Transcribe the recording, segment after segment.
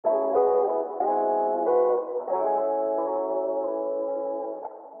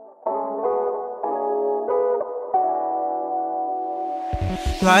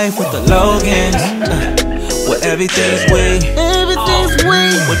Life with the Logans, where everything's we.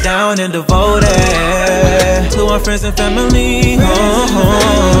 We're down and devoted to our friends and family.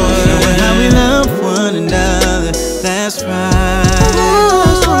 Showing how we love one another. That's right.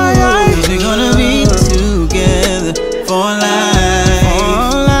 We're gonna be together for life.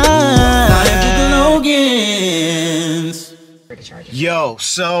 Life with the Logans. Yo,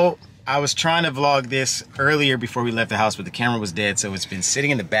 so I was trying to vlog this earlier before we left the house, but the camera was dead, so it's been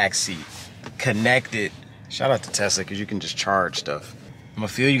sitting in the back seat, connected. Shout out to Tesla, because you can just charge stuff. I'm gonna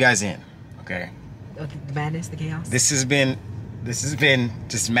fill you guys in, okay? The madness, the chaos. This has been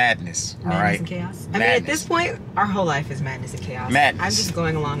just madness, all right? And chaos. I mean, at this point, our whole life is madness and chaos. Madness. I'm just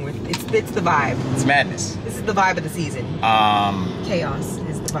going along with it's the vibe. It's madness. This is the vibe of the season. Chaos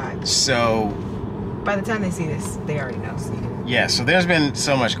is the vibe. So by the time they see this, they already know. So yeah, so there's been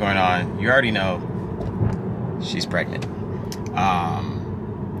so much going on. You already know she's pregnant.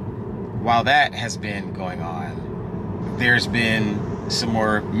 While that has been going on, there's been some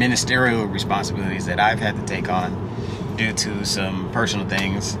more ministerial responsibilities that I've had to take on due to some personal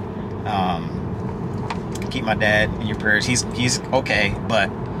things. Keep my dad in your prayers. He's okay,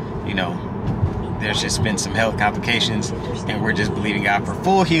 but you know, there's just been some health complications, and we're just believing God for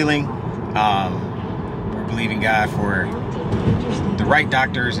full healing. We're believing God for the right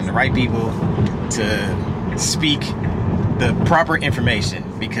doctors and the right people to speak the proper information,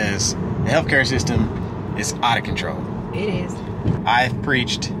 because the healthcare system is out of control. it is. I've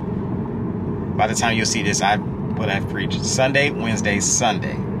preached, by the time you'll see this, I've preached Sunday, Wednesday,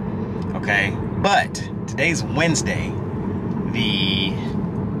 Sunday. Okay? But today's Wednesday, the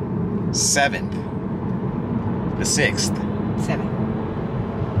 7th, the 6th. 7.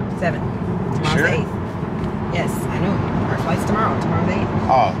 Tomorrow's Sure? 8th. Yes, I know. Our flight's tomorrow. Tomorrow's 8th.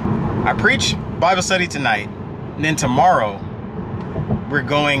 Oh, I preach Bible study tonight, and then tomorrow we're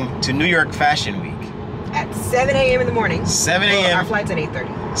going to New York Fashion Week. At 7 a.m. in the morning. 7 Well, a.m. our flight's at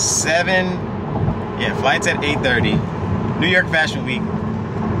 8:30. 7, yeah, flight's at 8:30. New York Fashion Week.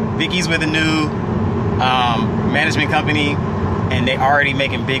 Vicky's with a new management company, and they already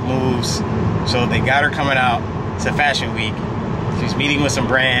making big moves. So they got her coming out to Fashion Week. She's meeting with some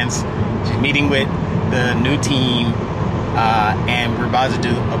brands. She's meeting with the new team, and we're about to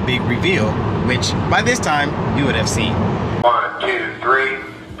do a big reveal, which by this time you would have seen. 1, 2, 3,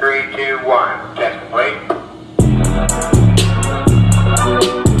 3, 2, 1. Test complete.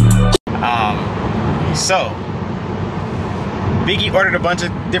 So Vicky ordered a bunch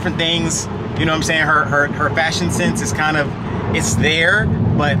of different things. You know what I'm saying? Her fashion sense is kind of, it's there,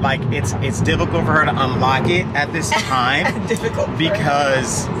 but like it's difficult for her to unlock it at this time. Difficult.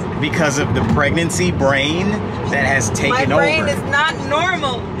 Because of the pregnancy brain that has taken over. My brain is not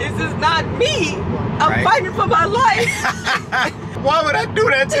normal. This is not me. I'm fighting for my life. Why would I do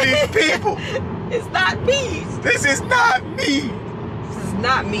that to these people? It's not me. This is not me. This is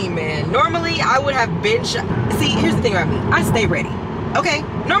not me, man. Normally, I would have been See, here's the thing about me. I stay ready. Okay?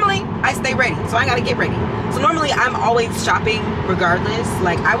 Normally, I stay ready. So I gotta get ready. So normally, I'm always shopping regardless.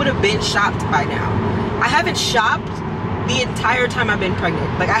 Like, I would have been shopped by now. I haven't shopped the entire time I've been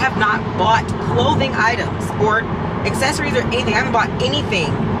pregnant. Like, I have not bought clothing items or accessories or anything. I haven't bought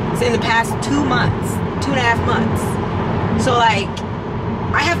anything in the past 2 months, 2.5 months. So like,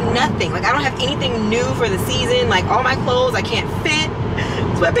 I have nothing. Like, I don't have anything new for the season. Like, all my clothes I can't fit.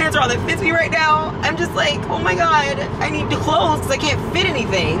 Sweatpants are all that fits me right now. I'm just like, oh my god, I need new clothes because I can't fit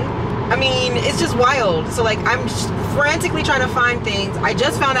anything. I mean, it's just wild. So like, I'm frantically trying to find things. I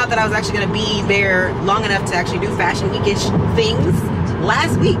just found out that I was actually going to be there long enough to actually do fashion week-ish things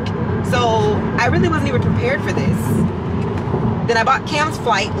last week. So I really wasn't even prepared for this. Then I bought Cam's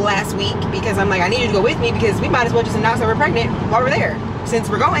flight last week because I'm like, I need you to go with me because we might as well just announce that we're pregnant while we're there. Since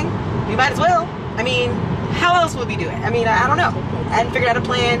we're going, we might as well. I mean, how else would we do it? I mean, I don't know. I hadn't figured out a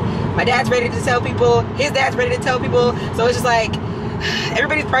plan. My dad's ready to tell people. His dad's ready to tell people. So it's just like,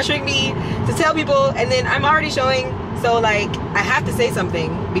 everybody's pressuring me to tell people, and then I'm already showing. So like, I have to say something,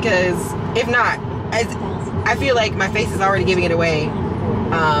 because if not, I feel like my face is already giving it away.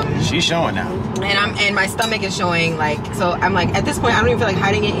 She's showing now. And my stomach is showing, like, so I'm like, at this point, I don't even feel like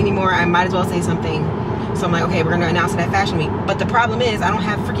hiding it anymore. I might as well say something. So I'm like, okay, we're gonna announce it at Fashion Week. But the problem is, I don't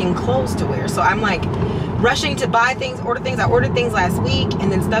have freaking clothes to wear. So I'm like rushing to buy things, order things. I ordered things last week, and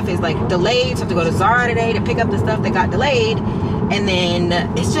then stuff is like delayed. So I have to go to Zara today to pick up the stuff that got delayed. And then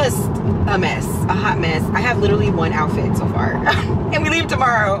it's just a mess, a hot mess. I have literally one outfit so far. And we leave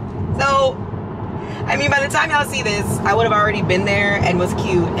tomorrow. So, I mean, by the time y'all see this, I would have already been there and was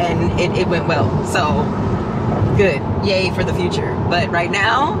cute, and it went well. So, good. Yay for the future. But right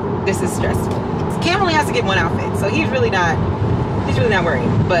now, this is stressful. Cam only has to get one outfit, so he's really not He's really not worried.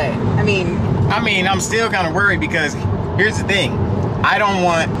 But, I mean, I'm still kind of worried because here's the thing. I don't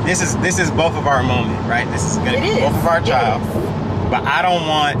want, this is both of our moment, right? This is going to be both of our child. But I don't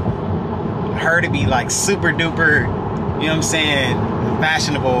want her to be like super duper, you know what I'm saying,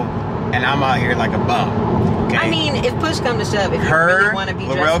 fashionable, and I'm out here like a bum. Okay? I mean, if push comes to shove, if you really want to be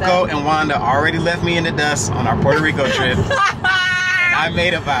dressed Lorelco up. and Wanda already left me in the dust on our Puerto Rico trip. And I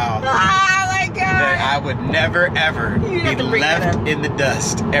made a vow that I would never ever be left in the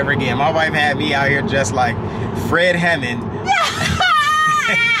dust ever again. My wife had me out here just like Fred Hammond.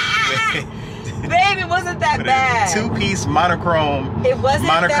 Babe, it wasn't that bad. Two-piece monochrome. It wasn't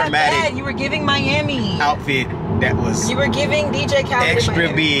monochromatic that bad. You were giving Miami outfit that was. You were giving DJ Khaled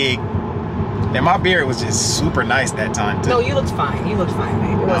extra big. And my beard was just super nice that time too. No, you looked fine. You looked fine,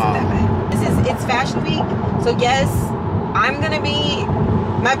 babe. It wasn't that bad. It's fashion week, so yes, I'm gonna be.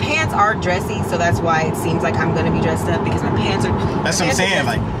 My pants are dressy, so that's why it seems like I'm gonna be dressed up because my pants are. That's what I'm saying,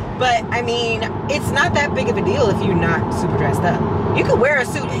 like. But I mean, it's not that big of a deal if you're not super dressed up. You could wear a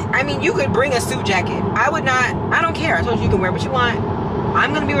suit. I mean, you could bring a suit jacket. I would not. I don't care. I told you can wear what you want.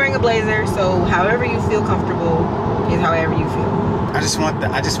 I'm gonna be wearing a blazer, so however you feel comfortable is however you feel. I just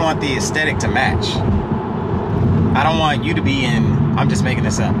want the aesthetic to match. I don't want you to be in. I'm just making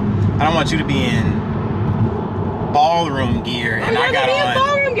this up. I don't want you to be in ballroom gear and I got on.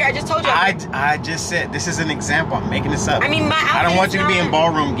 Ballroom gear. I just told you. I just said this is an example. I'm making this up. I mean, my outfit I don't want you to be in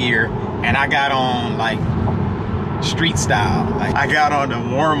ballroom gear and I got on like street style. Like I got on a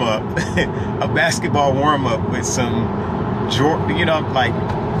warm up, a basketball warm up with some, you know, like.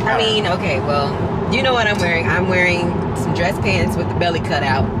 I mean, okay, well, you know what I'm wearing. I'm wearing some dress pants with the belly cut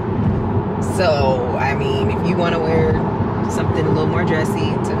out. So, I mean, if you want to wear something a little more dressy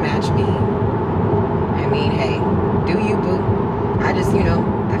to match me, I mean, hey, do you, boo? I just, you know,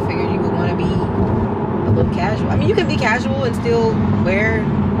 I figured you would want to be a little casual. I mean, you can be casual and still wear,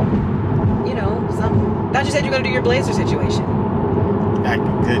 you know, something. I thought you said you're going to do your blazer situation. I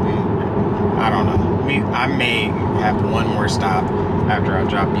couldn't. I don't know. I may have one more stop after I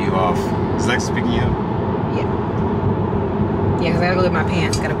drop you off. Is Lex picking you up? Yeah. Yeah, because I gotta go get my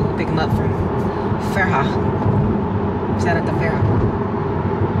pants. Gotta go pick them up from Farha. Shout out to Farha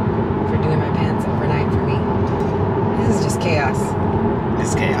for doing my pants overnight for me. This is just chaos.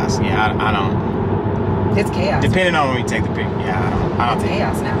 It's chaos. Yeah, I don't. It's chaos. Depending on when we take the pic. Yeah, I don't it's think.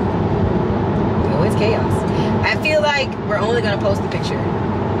 chaos now. Oh, it's chaos. I feel like we're only gonna post the picture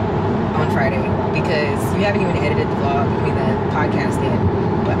on Friday because you haven't even edited the vlog. I mean, the podcast yet.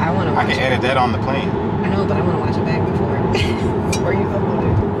 But I want to watch it. I can edit that on the plane. I know, but I want to watch it back before you upload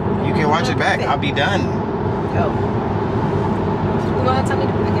it. You can watch it back. I'll be done. Oh. We don't have time to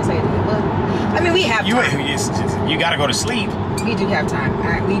do it. I guess I can do it. Well, I mean, we have time. You got to go to sleep. We do have time.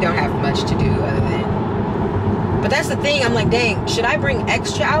 We don't have much to do other than. But that's the thing. I'm like, dang, should I bring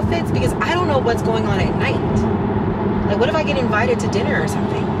extra outfits? Because I don't know what's going on at night. Like, what if I get invited to dinner or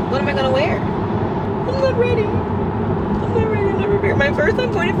something? What am I going to wear? I'm not ready. I'm not ready. I'm not prepared. My first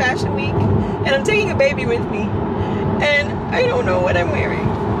time going to Fashion Week, and I'm taking a baby with me, and I don't know what I'm wearing.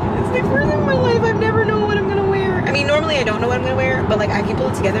 It's the first time in my life I've never known what I'm going to wear. I mean, normally I don't know what I'm going to wear, but, like, I can pull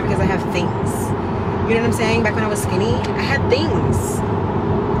it together because I have things. You know what I'm saying? Back when I was skinny, I had things.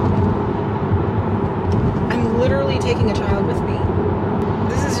 I'm literally taking a child with me.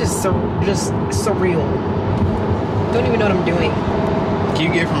 This is just surreal. Don't even know what I'm doing. Can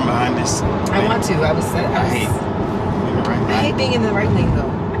you get from behind this? I want to. I hate being in the right lane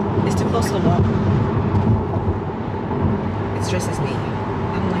though. It's too close to the wall. It stresses me.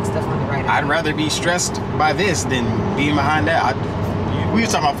 I don't like stuff on the right. I'd rather be stressed by this than being behind that. We were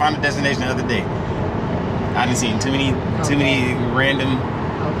talking about Final Destination the other day. I didn't see too many random.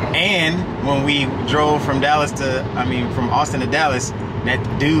 Okay. And when we drove from Austin to Dallas,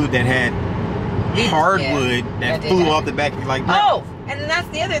 that dude that had hardwood that flew off the back, like no. Oh, and then that's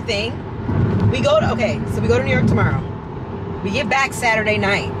the other thing. We go to New York tomorrow. We get back Saturday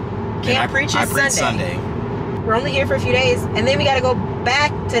night. Can't preach it Sunday. We're only here for a few days, and then we got to go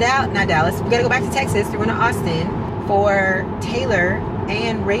back to not Dallas. We got to go back to Texas. We're going to Austin for Taylor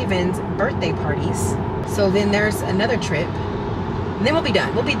and Raven's birthday parties. So then there's another trip. And then we'll be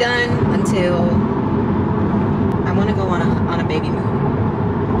done. We'll be done until I want to go on a baby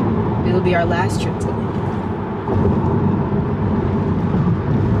moon. It'll be our last trip together.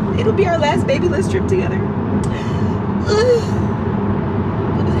 It'll be our last babyless trip together.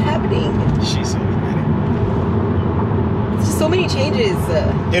 What is happening? She's so dramatic. It's just so many changes.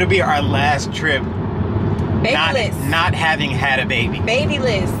 It'll be our last trip. Babyless. Not having had a baby.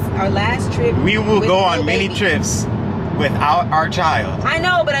 Babyless. Our last trip. We will go on many trips without our child. I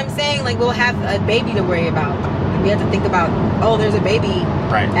know, but I'm saying like we'll have a baby to worry about. We have to think about, oh, there's a baby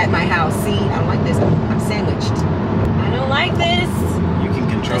at my house. See, I don't like this. I'm sandwiched. I don't like this. You can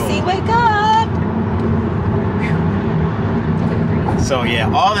control. See, wake up. So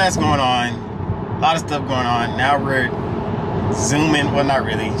yeah, all that's going on. A lot of stuff going on. Now we're zooming. Well, not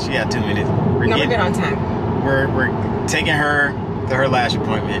really. She had 2 minutes. We're good on time. We're taking her to her lash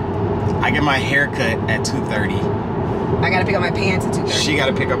appointment. I get my hair cut at 2:30. I gotta pick up my pants at 2:30. She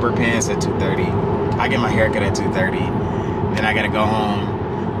gotta pick up her pants at 2:30. I get my hair cut at 2:30. Then I gotta go home,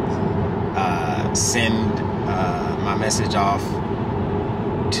 send my message off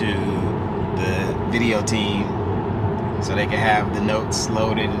to the video team so they can have the notes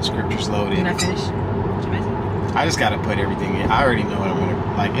loaded and scriptures loaded. Did I finish? What's your message? I just gotta put everything in. I already know what I'm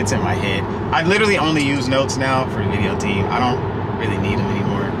gonna, like, it's in my head. I literally only use notes now for the video team. I don't really need them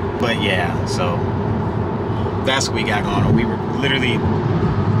anymore. But yeah, so that's what we got going on. We were literally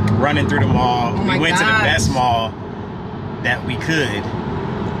running through the mall. Oh we went to the best mall that we could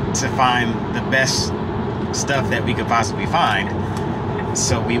to find the best stuff that we could possibly find,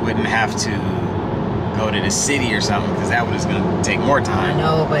 so we wouldn't have to go to the city or something, because that was going to take more time. I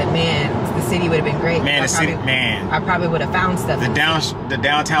know, but man, the city would have been great. Man, the city, man. I probably would have found stuff. The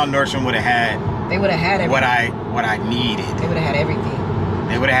downtown Nordstrom would have had. They would have had everything. What I needed. They would have had everything.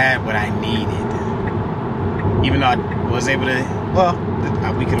 They would have had what I needed. Even though I was able to, well,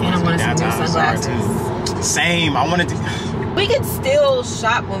 we could have went to the downtown store too. Same. I wanted to. We could still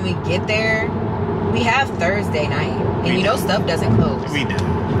shop when we get there. We have Thursday night, and you know stuff doesn't close. We do.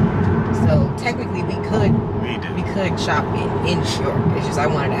 So technically, we could shop in New York. It's just I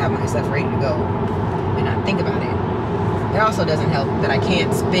wanted to have my stuff ready to go and not think about it. It also doesn't help that I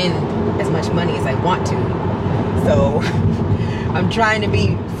can't spend as much money as I want to. So I'm trying to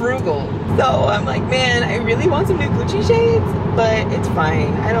be frugal. So I'm like, man, I really want some new Gucci shades, but it's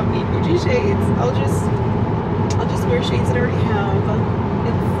fine. I don't need Gucci shades. I'll just wear shades that I already have.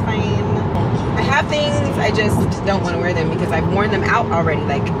 It's fine. I have things, I just don't want to wear them because I've worn them out already.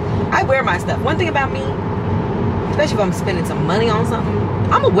 Like, I wear my stuff. One thing about me, especially if I'm spending some money on something,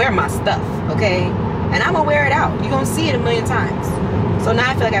 I'm gonna wear my stuff, okay? And I'm gonna wear it out. You're gonna see it a million times. So now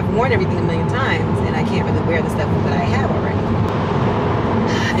I feel like I've worn everything a million times and I can't really wear the stuff that I have already.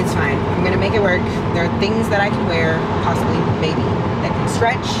 It's fine. I'm gonna make it work. There are things that I can wear, possibly, maybe, that can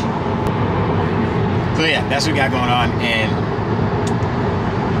stretch. So yeah, that's what we got going on, and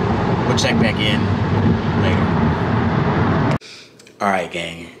we'll check back in later. Alright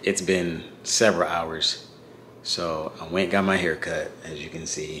gang, it's been several hours. So I went and got my hair cut, as you can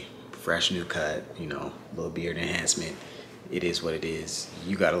see. Fresh new cut, you know, little beard enhancement. It is what it is.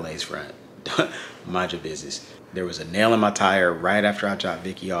 You got a lace front. Mind your business. There was a nail in my tire right after I dropped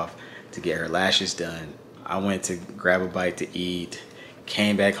Vicky off to get her lashes done. I went to grab a bite to eat,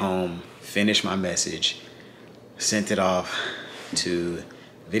 came back home, finished my message, sent it off to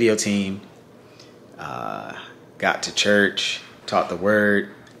video team, got to church, taught the word.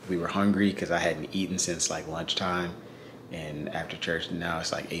 We were hungry because I hadn't eaten since like lunchtime, and after church now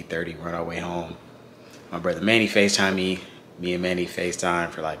it's like 8:30. We're on our way home. My brother Manny FaceTimed me. Me and Manny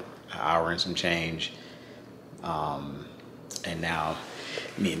FaceTime for like an hour and some change. And now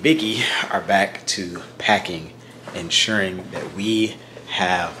me and Vicky are back to packing, ensuring that we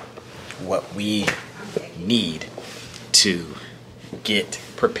have what we need to get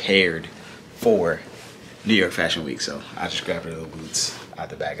prepared for New York Fashion Week. So I just grabbed her little boots out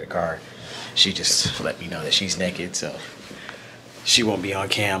the back of the car. She just let me know that she's naked, so she won't be on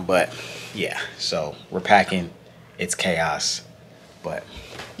cam. But yeah, so we're packing. It's chaos, but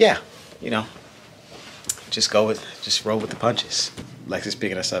yeah, you know, just roll with the punches. Lex is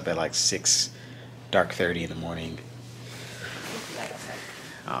picking us up at like 6:30 in the morning.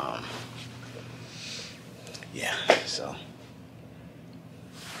 Yeah, so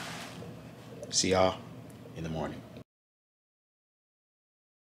see y'all in the morning.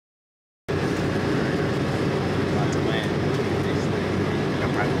 About to land.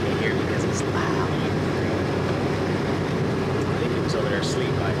 I'm probably here because it's loud. I think he was over there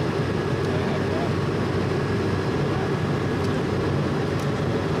asleep. Like,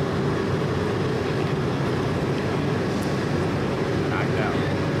 knocked out.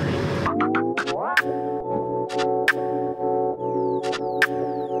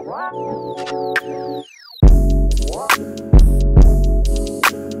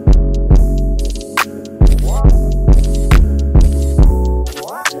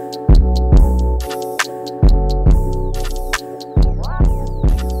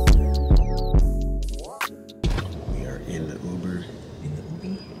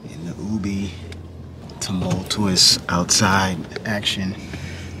 Tumultuous outside action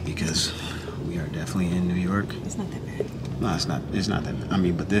because we are Definitely in New York. It's not that bad. No, it's not. It's not that. I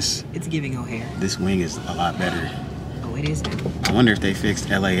mean, but this. It's giving O'Hare. This wing is a lot better. Oh, it is now. I wonder if they fixed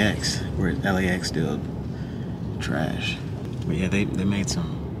LAX, where LAX still trash. But yeah, they made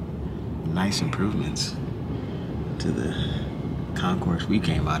some nice improvements to the concourse we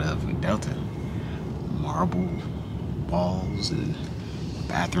came out of with Delta. Marble walls, and the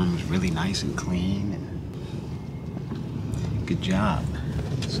bathroom was really nice and clean. And good job.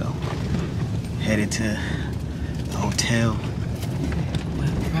 So, headed to the hotel.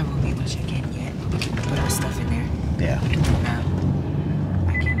 Well, we probably won't be able to check in yet. We can put our stuff in there. Yeah. And then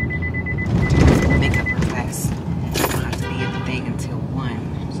I can make up real fast. I don't have to be at the thing until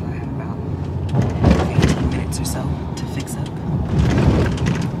 1. So I have about 15 minutes or so to fix up.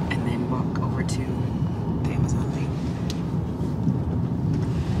 And then walk over to the Amazon thing.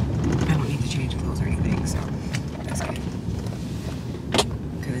 I don't need to change clothes or anything, so that's good.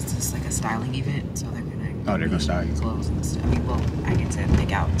 Because it's just like a styling event, so they're gonna style you. clothes and stuff. I mean, well, I get to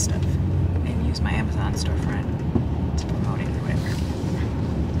pick out stuff and use my Amazon storefront to promote it or whatever.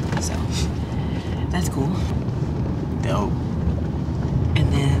 So that's cool. Dope.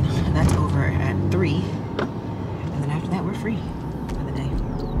 And then that's over at 3. And then after that, we're free for the day.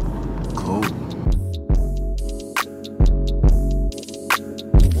 Cool.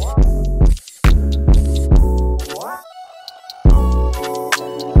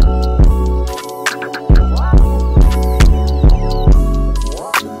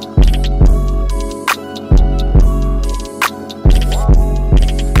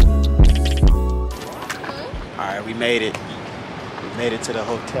 We made it. We made it to the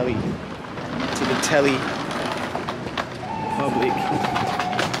hotel-y, to the telly public.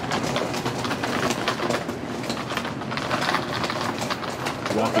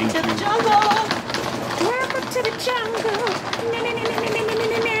 Walking Welcome to the jungle. Welcome to the jungle.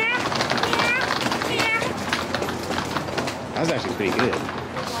 That was actually pretty good.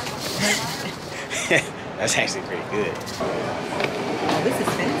 That's actually pretty good. This is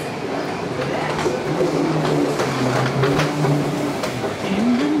fancy. And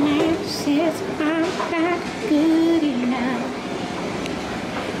the man says I'm not good enough.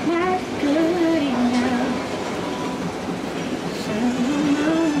 Not good enough.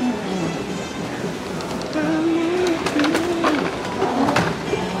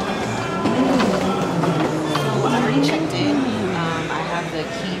 I already checked in. I have the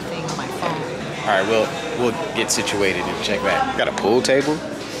key thing on my phone. All right, we'll get situated and check back. Got a pool table?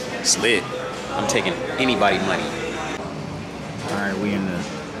 It's lit. I'm taking anybody money. All right, we in the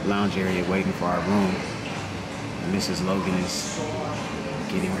lounge area waiting for our room. And Mrs. Logan is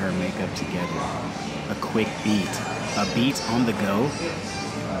getting her makeup together. A quick beat. A beat on the go.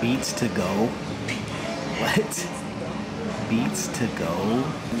 Beats to go. What? Beats to go?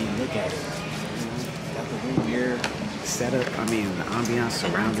 I mean, look at it. Got the room here set up. I mean, the ambiance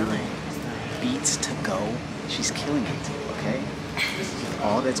surrounding it. Beats to go. She's killing it, okay?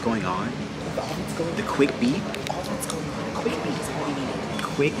 All that's going on. The quick beat. All that's going on. The quick beat is all we needed.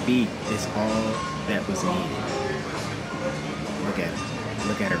 Quick beat is all that was needed. Look at it.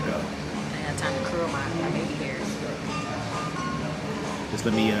 Look at her go. I had time to curl my baby hairs. Just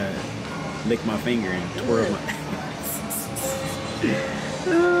let me lick my finger and twirl my.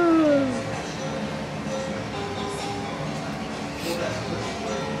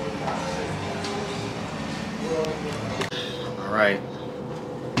 All right.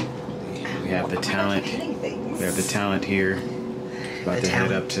 We have the talent. We have the talent here. About to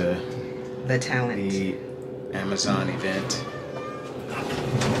head up to the talent. The Amazon event.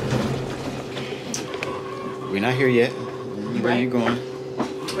 We're not here yet. Where are you going?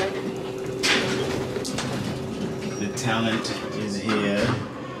 The talent is here.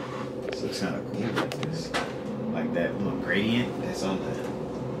 This looks kind of cool. Like that little gradient that's on the.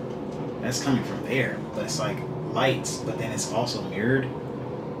 That's coming from there, but it's like lights, but then it's also mirrored.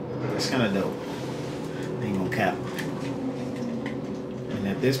 It's kind of dope. Ain't gonna cap. And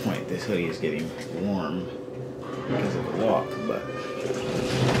at this point, this hoodie is getting warm because of the walk, but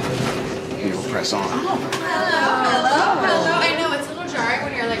we will press on. Hello. I know it's a little jarring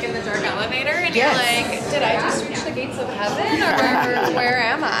when you're like in the dark elevator and you're like, did I just reach the gates of heaven or where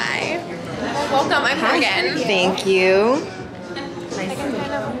am I? Well, welcome, I'm Morgan. Thank you. I can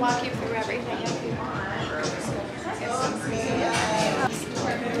kind of walk you through everything if you want.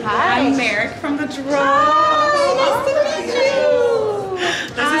 Hi. I'm Merrick from the Draw. Nice to meet you.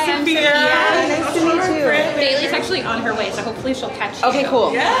 This is Sophia. Nice to meet you. Bailey's actually on her way, so hopefully she'll catch you. Okay,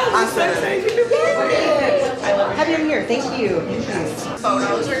 cool. Yes. Awesome. I love her. Have you here? Thank you.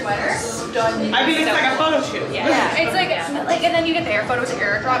 Photos require done. I mean, it's like a photo shoot. Yeah. It's like, and then you get their photos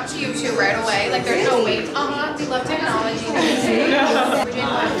airdropped to you too right away. Like, there's no wait. We love technology.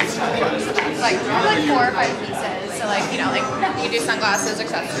 Like 4 or 5 pieces. So like, you know, like you do sunglasses,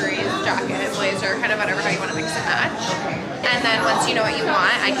 accessories, jacket, blazer, kind of whatever, how you want to mix and match. And then once you know what you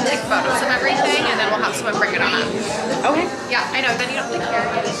want, I can take photos of everything, and then we'll have someone bring it on up. Okay. Yeah, I know. Then you don't have to carry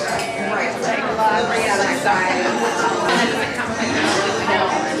it. Right. Like, bring it on the side. And then does it come with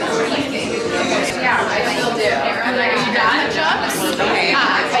yeah, I still do. And then you got jobs. Okay.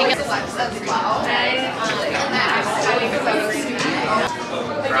 I get selects as well.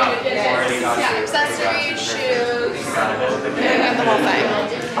 Yeah, accessories, shoes, and the whole thing.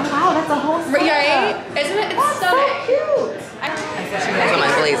 Oh wow, that's a whole set. Right? Isn't it? It's stunning. So cute. That's on my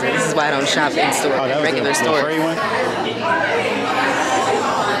blazer. This is why I don't shop in store, regular store.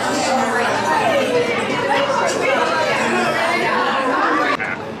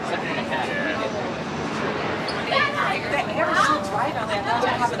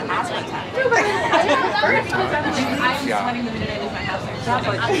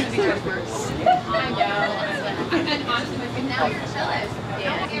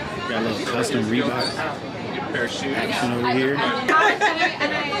 Got a little custom Reebok action over here.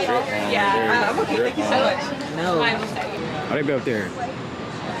 No. Are they be up there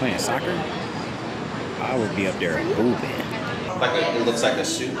playing soccer? I would be up there hooping. Like it looks like a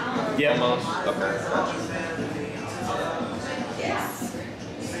suit. Yeah. Almost. Okay.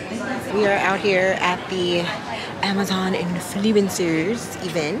 We are out here at the Amazon Influencers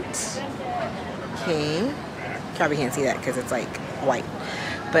event. Okay. Probably can't see that because it's like white.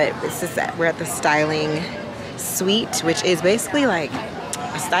 But it's just that we're at the styling suite, which is basically like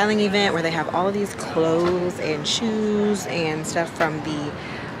a styling event where they have all of these clothes and shoes and stuff from the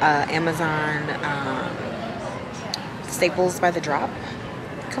Amazon Staples by the Drop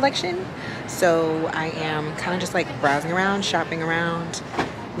collection. So I am kind of just like browsing around, shopping around,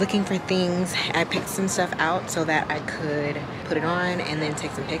 looking for things. I picked some stuff out so that I could put it on and then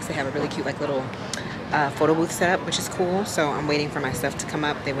take some pics. They have a really cute like little photo booth set up, which is cool. So I'm waiting for my stuff to come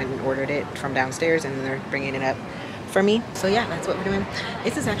up. They went and ordered it from downstairs and they're bringing it up for me. So yeah, that's what we're doing.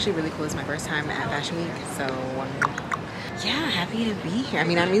 This is actually really cool. It's my first time at Fashion Week. So yeah, happy to be here. I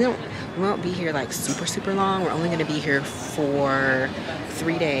mean, we won't be here like super long. We're only gonna be here for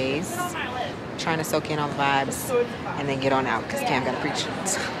 3 days, trying to soak in all the vibes and then get on out because Cam got to preach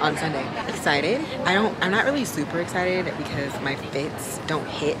on Sunday. Excited. I'm not really super excited because my fits don't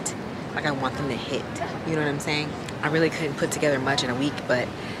hit like I want them to hit. You know what I'm saying? I really couldn't put together much in a week, but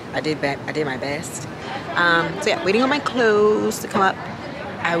I did my best. So yeah, waiting on my clothes to come up.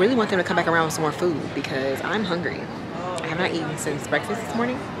 I really want them to come back around with some more food because I'm hungry. I have not eaten since breakfast this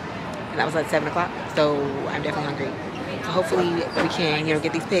morning, and that was at 7 o'clock. So I'm definitely hungry. So hopefully we can, you know,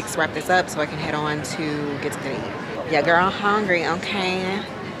 get these pics, wrap this up so I can head on to get something to eat. Yeah, girl, I'm hungry, okay?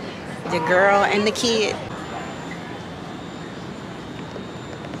 The girl and the kid.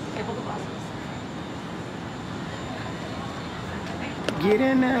 Get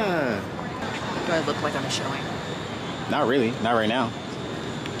in there. Do I look like I'm showing? Not really, not right now.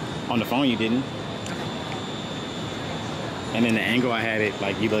 On the phone you didn't. And in the angle I had it,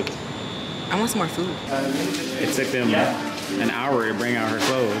 like you looked. I want some more food. It took them an hour to bring out her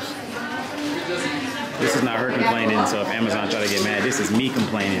clothes. This is not her complaining, so if Amazon try to get mad, this is me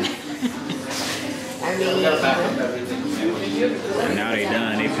complaining. I mean, And now they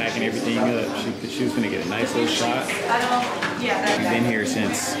done, they packing everything up. She was gonna get a nice little shot. We've been here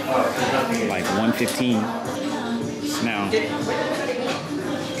since like 1:15. It's now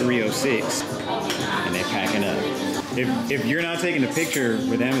 3:06, and they're packing up. If you're not taking a picture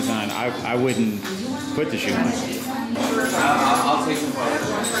with Amazon, I wouldn't put the shoe on. I'll take some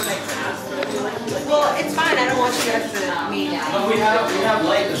photos. well, it's fine. I don't want you guys to meet now. But we have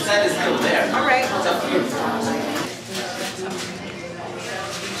light. The set is still there. All right. It's up to you.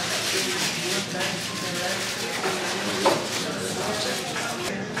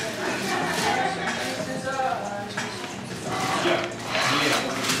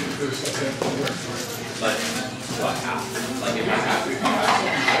 Like if I have to.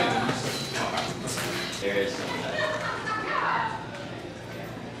 There is.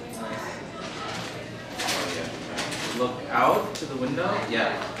 Look out to the window.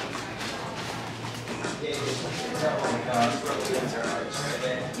 Yeah.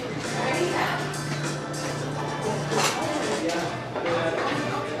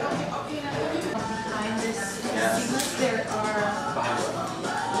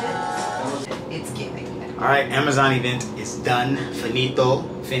 It's giving. All right, Amazon event is done, finito,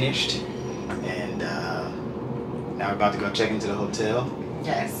 finished, and are about to go check into the hotel.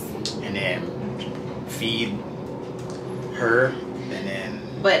 Yes. And then feed her, and then.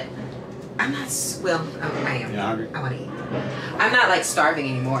 But I'm not. Well, I am. You're hungry? I want to eat. I'm not like starving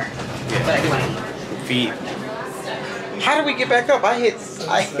anymore, but I do want to eat. Feed. How did we get back up? I hit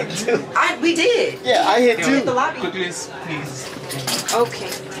 2. We did. Yeah, I hit 2. Hit the lobby. Quickly, please. Okay.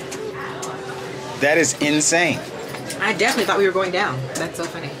 That is insane. I definitely thought we were going down. That's so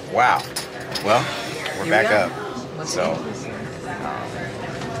funny. Wow. Well, we're Here back we up. Once So. again.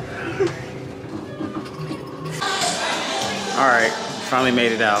 All right, finally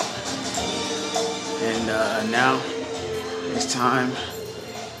made it out. And now it's time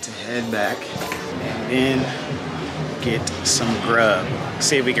to head back and then get some grub.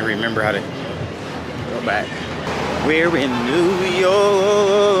 See if we can remember how to go back. We're in New York,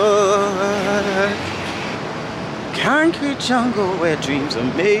 concrete jungle where dreams are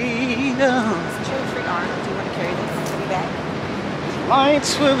made of. Free arm. Do you want to carry this to be back?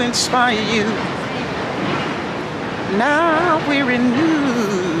 Lights will inspire you. Now we're in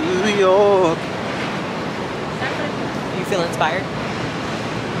New York. You feel inspired?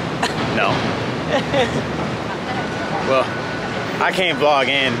 No. Well, I can't vlog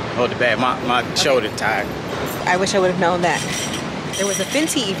and hold the bag. My shoulder tired. I wish I would have known that there was a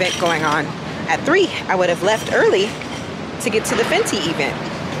Fenty event going on at 3. I would have left early to get to the Fenty event.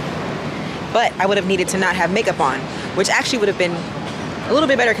 But I would have needed to not have makeup on, which actually would have been a little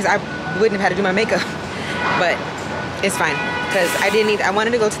bit better because I wouldn't have had to do my makeup. But it's fine because I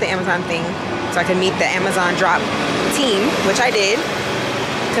wanted to go to the Amazon thing so I could meet the Amazon drop team, which I did.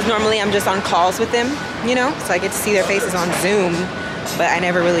 Because normally I'm just on calls with them, you know, so I get to see their faces on Zoom, but I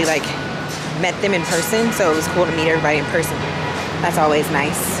never really like met them in person, so it was cool to meet everybody in person. That's always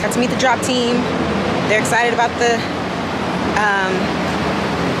nice. Got to meet the drop team. They're excited about the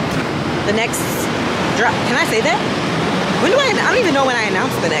next drop. Can I say that? When do I don't even know when I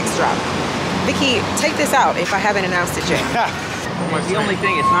announced the next drop. Vicky, take this out if I haven't announced it yet. The only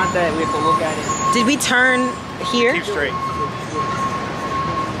thing, it's not that we have to look at it. Did we turn here? Keep straight.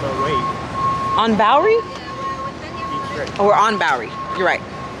 But wait. On Bowery? Keep straight. Oh, we're on Bowery. You're right.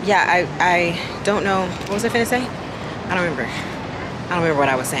 Yeah, I don't know. What was I finna say? I don't remember. I don't remember what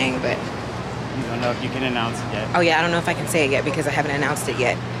I was saying, but. You don't know if you can announce it yet. Oh yeah, I don't know if I can say it yet because I haven't announced it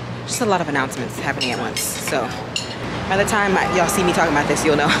yet. Just a lot of announcements happening at once. So by the time y'all see me talking about this,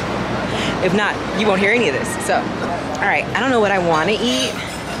 you'll know. If not, you won't hear any of this. So, all right, I don't know what I want to eat.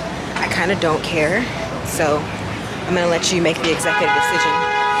 I kind of don't care. So I'm gonna let you make the executive decision.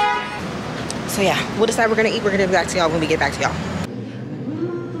 So yeah, we'll decide we're gonna eat. We're gonna get back to y'all when we get back to y'all.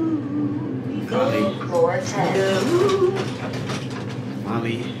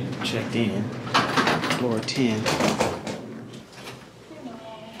 Finally checked in. Floor 10.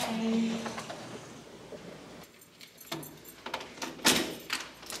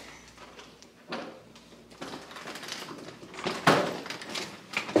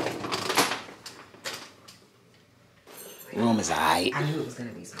 Room is aight. I knew it was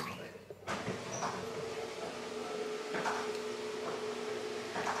gonna be small.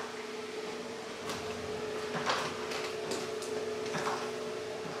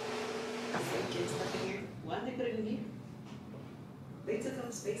 Why did they put it in here? They took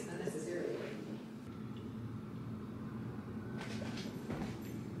up space unnecessarily.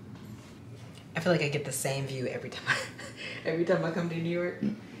 I feel like I get the same view every time I come to New York.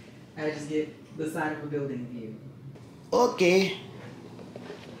 I just get the side of a building view. Okay.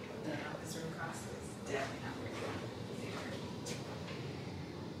 The office room cost is definitely not worth it.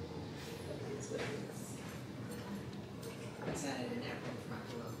 It's what it is. I decided I didn't have room for my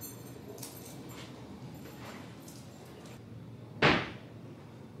pillow.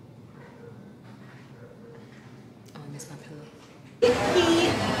 Oh, I missed my pillow.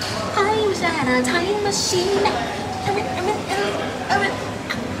 I wish I had a time machine.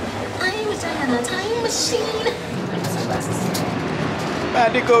 I wish I had a time machine. Sunglasses.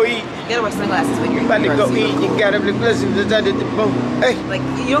 About to go eat. You gotta wear sunglasses when you're in About New to York. go eat. You gotta listen to the boat. Hey, Like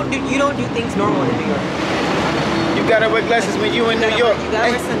you don't do things normal in New York. you gotta wear glasses when you in New York. You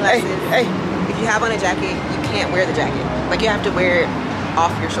gotta wear sunglasses. Hey. If you have on a jacket, you can't wear the jacket. Like you have to wear it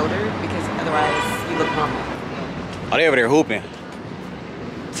off your shoulder because otherwise you look normal. Oh, they over there hooping.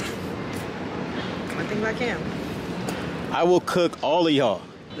 One thing about Cam. I will cook all of y'all.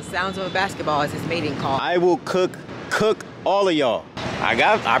 The sounds of a basketball is his mating call. I will cook all of y'all.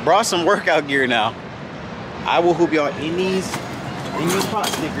 I brought some workout gear now. I will hoop y'all in these pot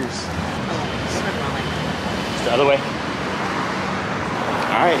sneakers. It's the other way.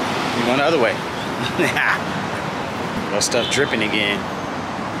 All right, we're going the other way. No stuff dripping again.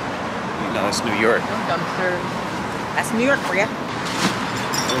 You know, it's New York. Dumpster. That's New York for you.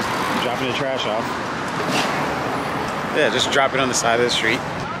 Dropping the trash off. Yeah, just drop it on the side of the street.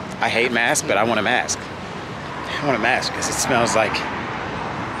 I hate masks, but I want a mask. I want a mask because it smells like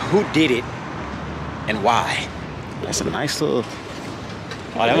who did it and why. That's a nice little.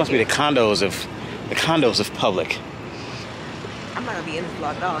 Oh, that must be the condos of public. I'm not gonna be in this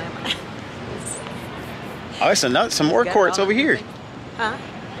vlog at all, am I? Oh, it's some more courts over here. Huh?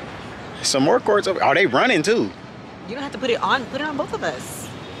 Some more courts over. Oh, they running too. You don't have to put it on. Put it on both of us.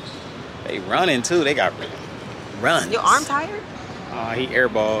 They running too. They got runs. Your arm tired? Oh, he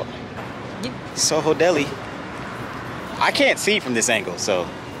airballed. Soho Deli. I can't see from this angle, so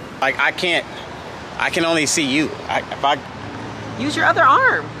like I can only see you. If I use your other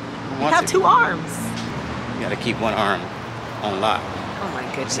arm. You have two arms. You gotta keep one arm on lock. Oh my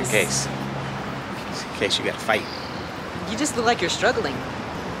goodness. Just in case you gotta fight. You just look like you're struggling.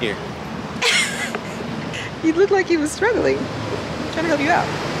 Here. You look like he was struggling. I'm trying to help you out.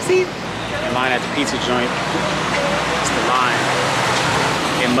 See? The line at the pizza joint. It's the line.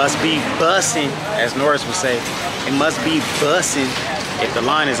 It must be bussin', as Norris would say. It must be bussin' if the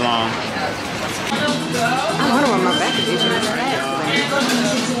line is long. I wonder what my back is.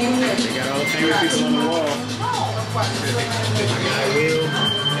 They got all the famous people on the wall. I will.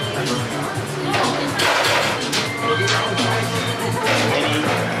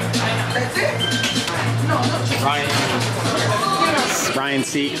 Ryan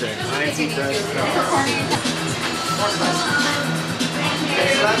Seacrest. Ryan Seacrest.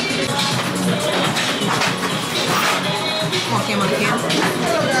 Come on, Kim, on the cam.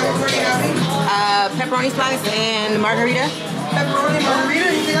 Pepperoni slice and margarita. Pepperoni, margarita,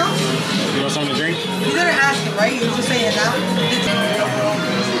 anything else? You want something to drink? You didn't ask him, right? You were just saying it now.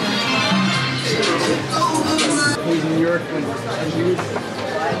 He's New York and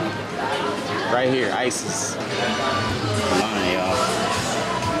right here, ISIS. Come on, y'all.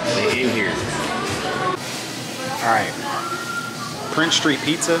 They in here. All right. Prince Street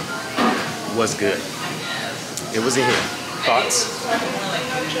Pizza was good. It was a hit. Thoughts?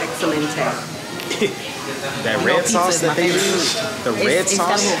 Excellent. That red sauce that they used, the red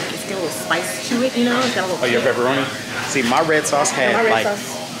sauce. It's got a little spice to it, you know. It's got a little. Oh, your pepperoni? See, my red sauce had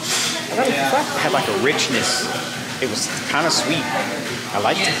like a richness. It was kind of sweet. I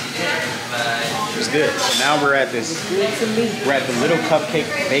liked it. It was good. So now we're at the little cupcake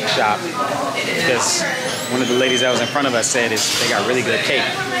bake shop because one of the ladies that was in front of us said they got really good cake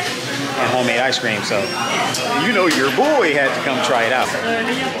and homemade ice cream. So you know your boy had to come try it out.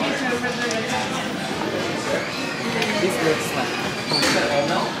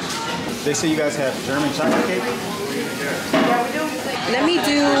 They say you guys have German chocolate cake? Yeah, we do. Let me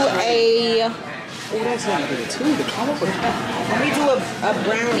do a. Oh, that's not good too. Let me do a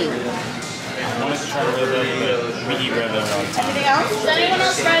brownie. I wanted to try red velvet, but we eat red velvet all the time. Anything else? Is anyone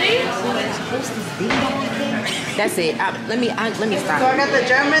else ready? That's it. Let me stop. So I got the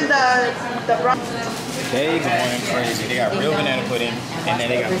German, the brown. They going crazy. They got real banana pudding, and then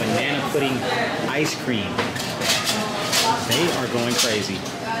they got banana pudding ice cream. They are going crazy.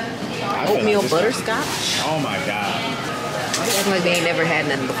 Oatmeal butterscotch. Oh my god. That's like they ain't never had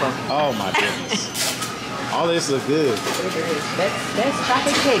nothing before. Oh my goodness. All this look good. That's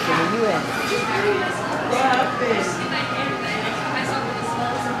chocolate cake in the U.S.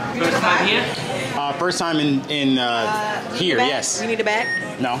 First time here? First time in here, yes. You need a bag?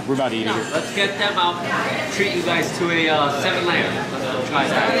 No, we're about to eat it here. Let's get them. I'll treat you guys to a 7-layer. Let's try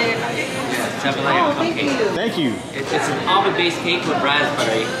that. Yeah, 7-layer cupcake. Thank you. It's an almond-based cake with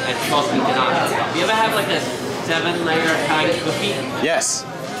raspberry and frosted banana. You ever have like a 7-layer kind of cookie? Yes.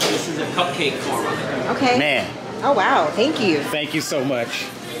 This is a cupcake form of it. Okay. Man. Oh wow, thank you. Thank you so much.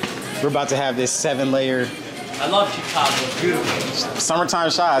 We're about to have this 7-layer. I love Chicago. It's beautiful. Summertime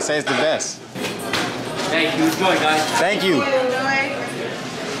Shy, I say it's the best. Thank you. Enjoy, guys. Thank you.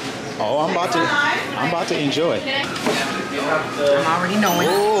 Oh, I'm about to enjoy. I'm already knowing.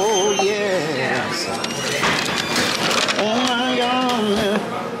 Oh yes. Oh my god.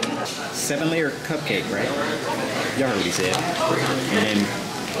 7-layer cupcake, right? Y'all heard what he said. And then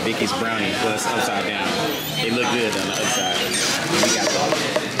Vicky's brownie plus upside down. They look good on the upside. We got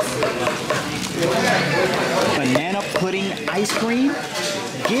the banana pudding ice cream.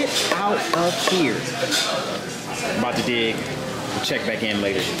 Get out of here. About to dig. We'll check back in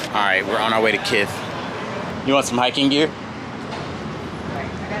later. All right, we're on our way to Kith. You want some hiking gear? I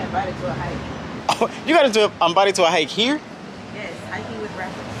got invited to a hike. Oh, you got invited to a hike here? Yes, hiking with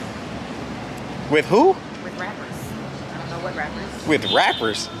rappers. With who? With rappers. I don't know what rappers. With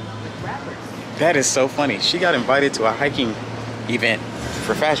rappers? With rappers. That is so funny. She got invited to a hiking event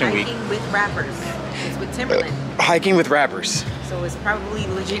for Fashion Week. Hiking with rappers. It's with Timberland. Hiking with rappers. So it's probably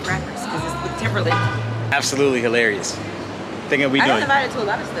legit rappers because it's with Timberland. Absolutely hilarious. Think of we I doing got invited to a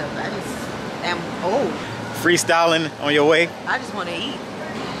lot of stuff. I just am old. freestyling on your way. I just want to eat.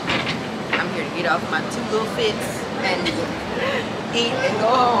 I'm here to get off my 2 little fits and eat and go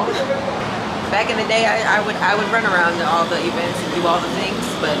home. Back in the day, I would run around to all the events and do all the things,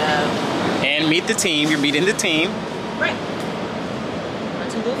 but and meet the team. You're meeting the team. right. My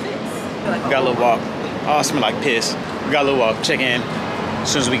 2 little fits. Like, Got a little walk. Oh, it smell like piss. We got a little walk. Check in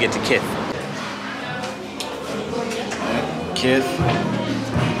as soon as we get to Kith. Kith.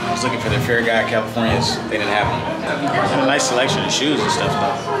 I was looking for the Fair Guy Californias. They didn't have them. And a nice selection of shoes and stuff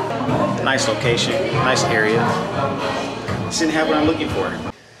though. Nice location, nice area. Just didn't have what I'm looking for.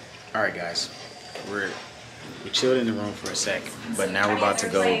 All right, guys. We chilled in the room for a sec, but now we're about to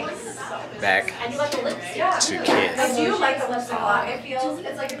go back to Kith. I do like the lipstick a lot. It feels,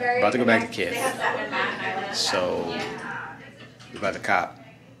 it's like very... About to go back to Kith. They have that and matte and I like So we're about to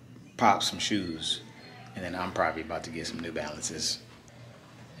pop some shoes, and then I'm probably about to get some New Balances.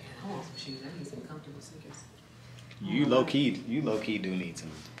 I want some shoes. I need some comfortable sneakers. You low key do need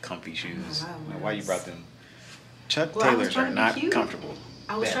some comfy shoes. Like, why you brought them? Chuck Well, I was Taylors trying are to be not cute. comfortable.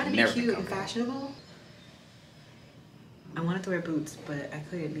 I was They trying have to be never been cute and comfortable. fashionable. I wanted to wear boots, but I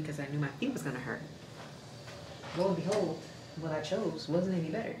couldn't because I knew my feet was gonna hurt. Lo and behold, what I chose wasn't any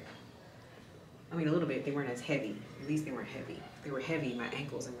better. I mean, a little bit. They weren't as heavy. At least they weren't heavy. If they were heavy, my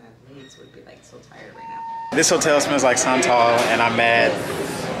ankles and my legs would be like so tired right now. This hotel smells like Santal, and I'm mad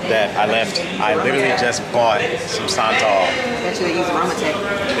that I left. I literally just bought some Santal. I bet you they use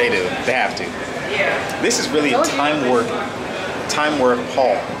Aromatech. They do. They have to. This is really a time warp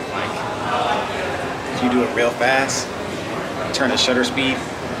haul. Like, if you do it real fast, turn the shutter speed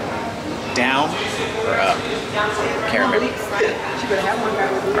down or up. Can't remember. She better have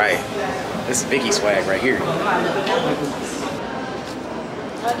one. Right. This is Vicky swag right here. I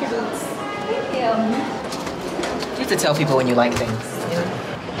like your boots. Thank you. You have to tell people when you like things.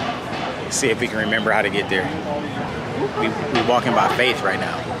 See if we can remember how to get there. We're walking by faith right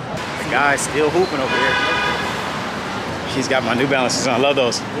now. The guy's still hooping over here. He's got my New Balances on. I love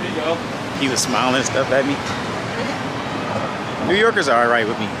those. There you go. He was smiling and stuff at me. New Yorkers are alright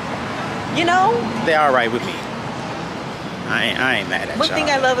with me. You know, They are alright with me. I ain't mad at one y'all. thing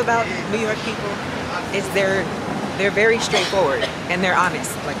I love about New York people is they're very straightforward and they're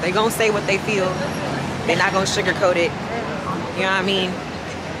honest. Like, they gonna say what they feel. They're not gonna sugarcoat it. You know what I mean?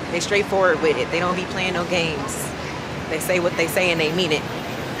 They straightforward with it. They don't be playing no games. They say what they say and they mean it.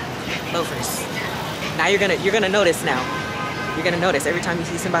 Loafers. Now you're gonna notice now. You're gonna notice every time you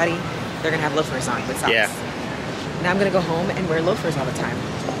see somebody, they're gonna have loafers on with socks. Yeah. Now I'm gonna go home and wear loafers all the time.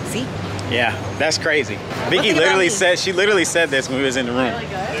 See? Yeah, that's crazy. Vicky thing about me- she literally said this when we was in the room.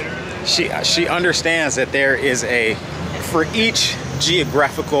 She understands that there is for each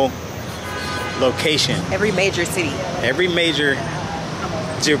geographical location, Every major city. every major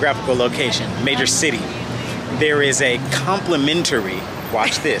geographical location, major city, there is a complementary,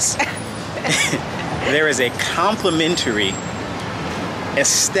 watch this, there is a complementary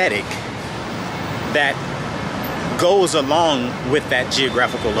aesthetic that goes along with that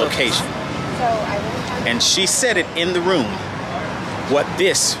geographical location. And she said it in the room, what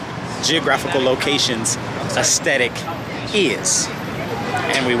this geographical location's aesthetic is.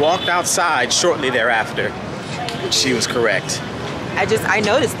 And we walked outside shortly thereafter. She was correct. I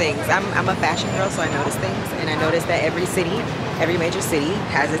notice things. I'm a fashion girl, so I notice things, and I notice that every major city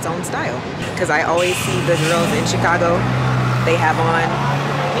has its own style. Because I always see the girls in Chicago, they have on,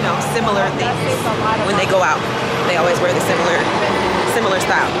 you know, similar things when they go out. They always wear the similar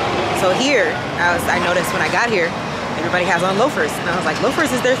style. So here, I noticed when I got here, everybody has on loafers, and I was like,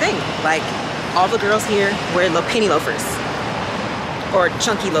 loafers is their thing. Like, all the girls here wear penny loafers or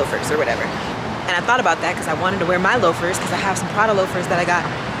chunky loafers or whatever. And I thought about that because I wanted to wear my loafers because I have some Prada loafers that I got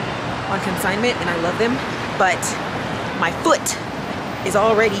on consignment and I love them. But my foot is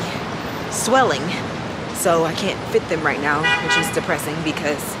already swelling, so I can't fit them right now, which is depressing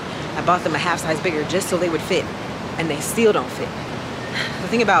because I bought them a half size bigger just so they would fit, and they still don't fit. The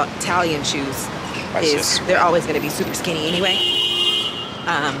thing about Italian shoes is they're always going to be super skinny anyway.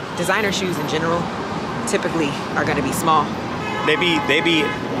 Designer shoes in general typically are going to be small. They be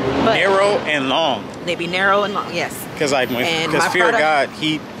narrow and long. They be narrow and long, yes. Because Fear of God,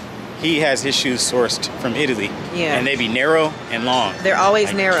 he has his shoes sourced from Italy. Yeah. And they be narrow and long. They're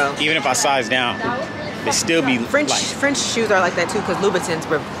always narrow. Even if I size down, they still be French shoes are like that too because Louboutins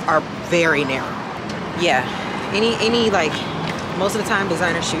are very narrow. Yeah. Any like most of the time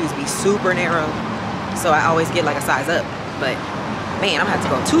designer shoes be super narrow, so I always get like a size up. But man, I'm gonna have to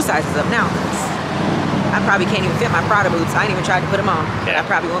go 2 sizes up now. I probably can't even fit my Prada boots. I ain't even tried to put them on. But I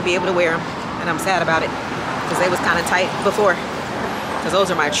probably won't be able to wear them. And I'm sad about it. Because they was kind of tight before. Because those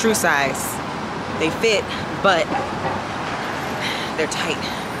are my true size. They fit, but they're tight.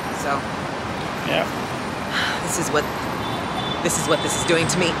 So yeah, this is what this is doing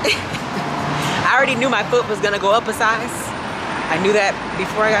to me. I already knew my foot was gonna go up a size. I knew that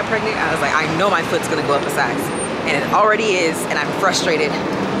before I got pregnant. I was like, I know my foot's gonna go up a size, and it already is, and I'm frustrated.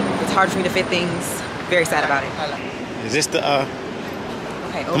 It's hard for me to fit things. Very sad about it. Is this the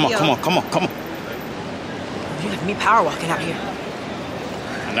Okay, come on, come on, come on, come on. You have me power walking out here.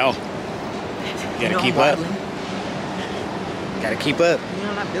 I know. You gotta keep up. Gotta keep up. You know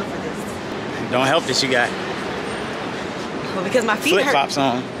I'm not built for this. Don't help that you got Well, because my feet hurt. flip-flops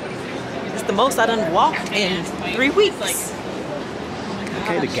on. It's the most I done walked in 3 weeks.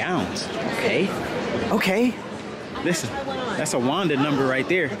 Okay, the gowns. Okay. Okay. Listen, that's a Wanda number right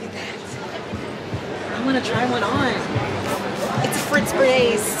there. Look at that. I want to try one on. It's Fritz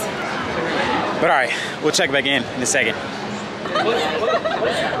Bernays. But all right, we'll check back in a second.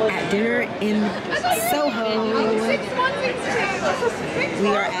 At dinner in Soho. We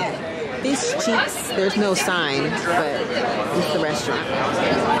are at Fish Cheeks. There's no sign, but it's the restaurant.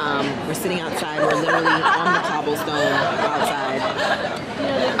 We're sitting outside. We're literally on the cobblestone outside,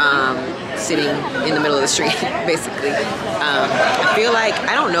 sitting in the middle of the street, basically. I feel like,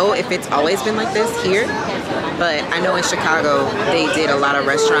 I don't know if it's always been like this here, but I know in Chicago they did a lot of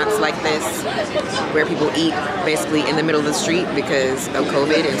restaurants like this where people eat basically in the middle of the street because of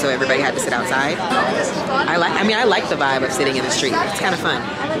COVID, and so everybody had to sit outside. I like the vibe of sitting in the street. It's kind of fun,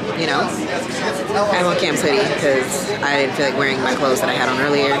 you know? I have on Cam's hoodie because I didn't feel like wearing my clothes that I had on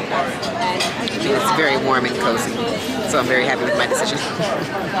earlier. And it's very warm and cozy, so I'm very happy with my decision.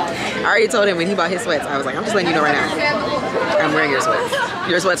 I already told him when he bought his sweats, I was like, I'm just letting you know right now, I'm wearing your sweats.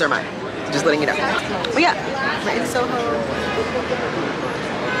 Your sweats are mine. Just letting you know. But yeah, we're in Soho.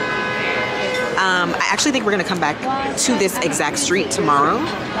 I actually think we're gonna come back to this exact street tomorrow.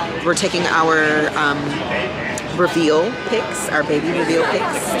 We're taking our reveal pics, our baby reveal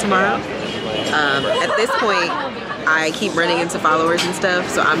pics tomorrow. At this point, I keep running into followers and stuff,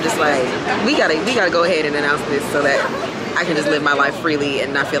 so I'm just like, we gotta go ahead and announce this so that I can just live my life freely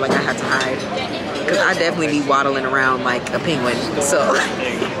and not feel like I have to hide. Because I definitely be waddling around like a penguin, so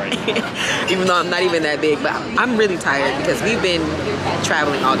even though I'm not even that big, but I'm really tired because we've been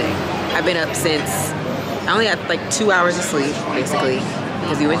traveling all day. I've been up since, I only got like 2 hours of sleep, basically,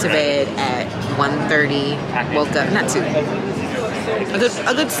 because we went to bed at 1:30, woke up, not 2,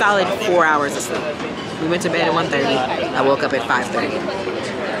 a good solid 4 hours of sleep. We went to bed at 1:30, I woke up at 5:30.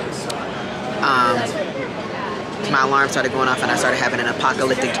 My alarm started going off and I started having an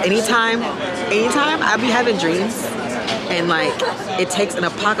apocalyptic, anytime I be having dreams and like it takes an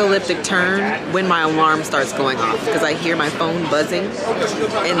apocalyptic turn when my alarm starts going off because I hear my phone buzzing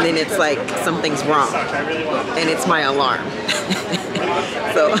and then it's like something's wrong and it's my alarm.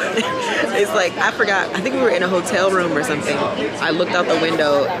 So it's like, I forgot, I think we were in a hotel room or something. I looked out the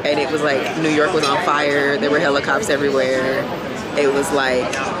window and it was like New York was on fire, there were helicopters everywhere. It was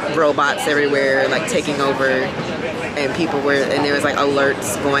like robots everywhere, like taking over, and people were, and there was like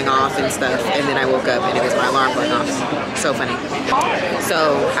alerts going off and stuff, and then I woke up and it was my alarm going off. So funny.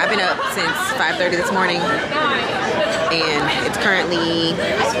 So I've been up since 5:30 this morning, and it's currently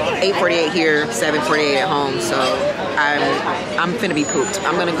 8:48 here, 7:48 at home, so I'm finna be pooped.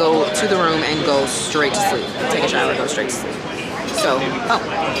 I'm gonna go to the room and go straight to sleep. Take a shower, go straight to sleep. So,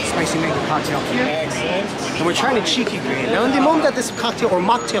 spicy mango cocktail here. And we're trying to cheeky green. Now in the moment that this cocktail or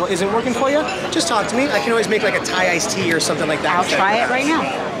mocktail isn't working for you, just talk to me. I can always make like a Thai iced tea or something like that. I'll try it right now.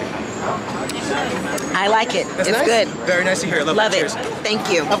 I like it. That's it's nice. good. Very nice to hear. Love it. Thank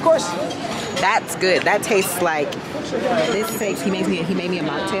you. Of course. That's good. That tastes like, this tastes, he made me a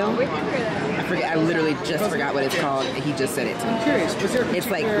mocktail. I forget, I literally just forgot what it's called. He just said it to me. I'm curious, was there it's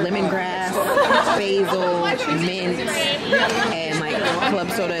like lemongrass, basil, mint, and like club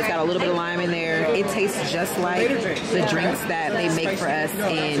soda. It's got a little bit of lime in there. It tastes just like the drinks that they make for us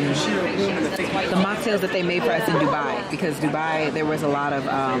in, the mocktails that they made for us in Dubai. Because Dubai, there was a lot of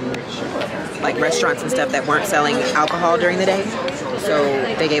like restaurants and stuff that weren't selling alcohol during the day. So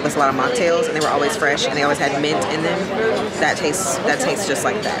they gave us a lot of mocktails and they were always fresh and they always had mint in them. That tastes just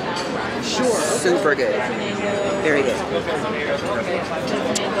like that. Sure. Super good. Very good.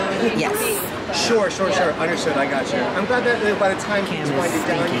 Yes. Sure. Understood. I got you. I'm glad that by the time he's winding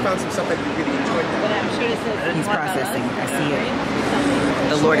down, you found some stuff that you really enjoyed. He's processing. I see it.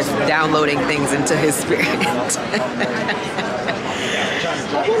 The Lord is downloading things into his spirit.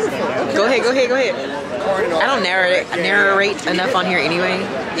 Go ahead. I don't narrate enough on here anymore.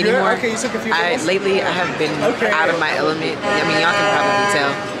 Okay, you took a few minutes. Lately I have been out of my element. I mean, y'all can probably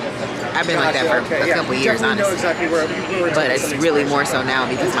tell. I've been like that for a couple years, honestly. Exactly where but it's really more so now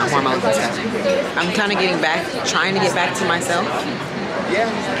because my hormones and stuff. I'm kind of trying to get back to myself. Yeah.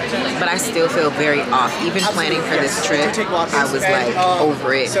 But I still feel very off. Even planning for this trip, I was like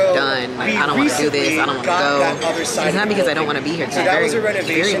over it, done. Like, I don't want to do this. I don't want to go. It's not because I don't want to be here. Because I'm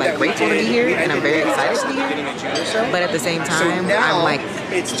very like grateful to be here, and I'm very excited to be here. But at the same time, I'm like,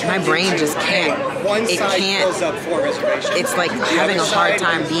 my brain just can't. It can't. It's like having a hard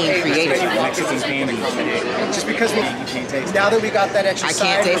time being creative. Just because now that we got that extra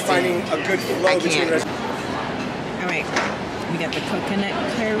side, we're finding a good flow between us. All right. We got the coconut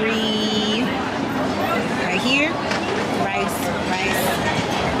curry right here, rice,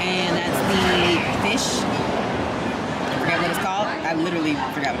 and that's the fish. I forgot what it's called. I literally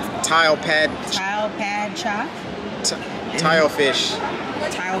forgot what it's called. Tile pad chop. Tile fish.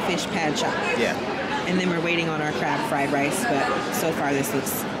 Tile fish pad chop. Yeah. And then we're waiting on our crab fried rice, but so far this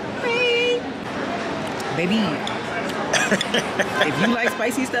looks great. Baby, if you like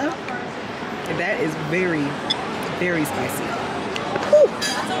spicy stuff, that is very, very spicy. Whew.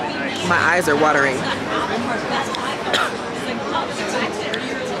 My eyes are watering.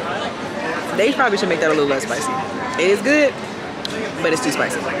 They probably should make that a little less spicy. It is good, but it's too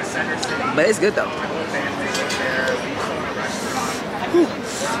spicy. But it's good though. Whew.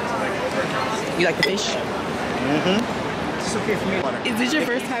 You like the fish? Mm-hmm. It's okay for me. Is this your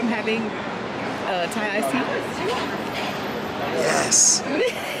first time having Thai iced tea? Yes.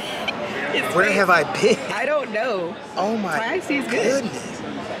 Where have I been? I don't know. Oh my Thai iced tea is good. goodness.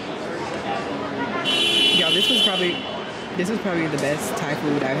 Y'all, this was probably the best Thai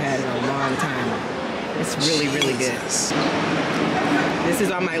food I've had in a long time. It's really, really good. This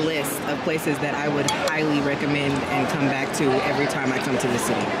is on my list of places that I would highly recommend and come back to every time I come to the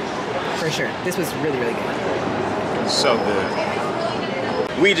city. For sure. This was really, really good. So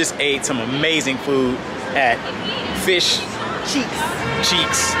good. We just ate some amazing food at Fish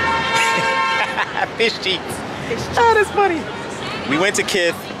Cheeks. Fish Cheeks. Oh, that's funny. We went to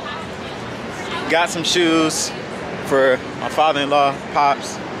Kith, got some shoes for my father-in-law,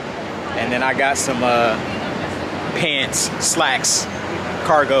 Pops, and then I got some pants, slacks,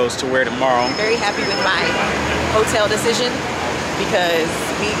 cargos to wear tomorrow. I'm very happy with my hotel decision because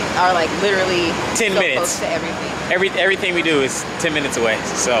we are like literally 10 minutes close to everything. Everything we do is 10 minutes away.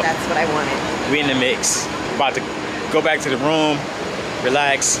 So that's what I wanted. We in the mix. About to go back to the room,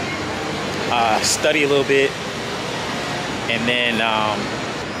 relax, study a little bit, and then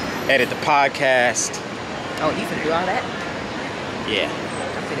edit the podcast. Oh, you can do all that? Yeah.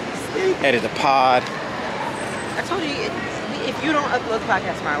 Edit the pod. I told you, if you don't upload the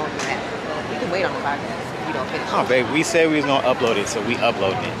podcast tomorrow, I won't do that. You can wait on the podcast if you don't finish it. Oh, babe, we said we was gonna upload it, so we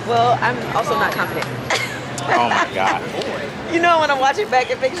uploading it. Well, I'm also not confident. Oh my God. You know, when I'm watching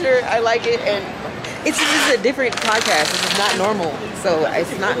back and make sure I like it, and this is a different podcast. This is not normal, so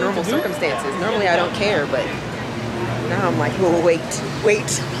it's not normal circumstances. Normally I don't care, but now I'm like, oh, wait.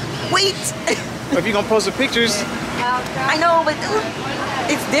 If you're gonna post the pictures. I know, but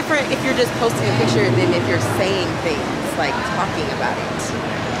it's different if you're just posting a picture than if you're saying things, like talking about it.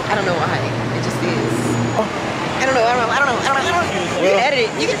 I don't know why. It just is. I don't know. You can edit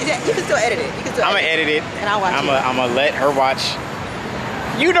it. You can still edit it. I'm gonna edit it. And I'll watch it. I'm gonna let her watch.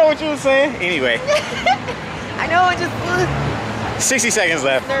 You know what you were saying? Anyway. I know, it just 60 seconds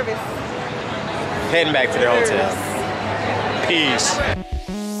left. Nervous. Heading back to the hotel. Peace.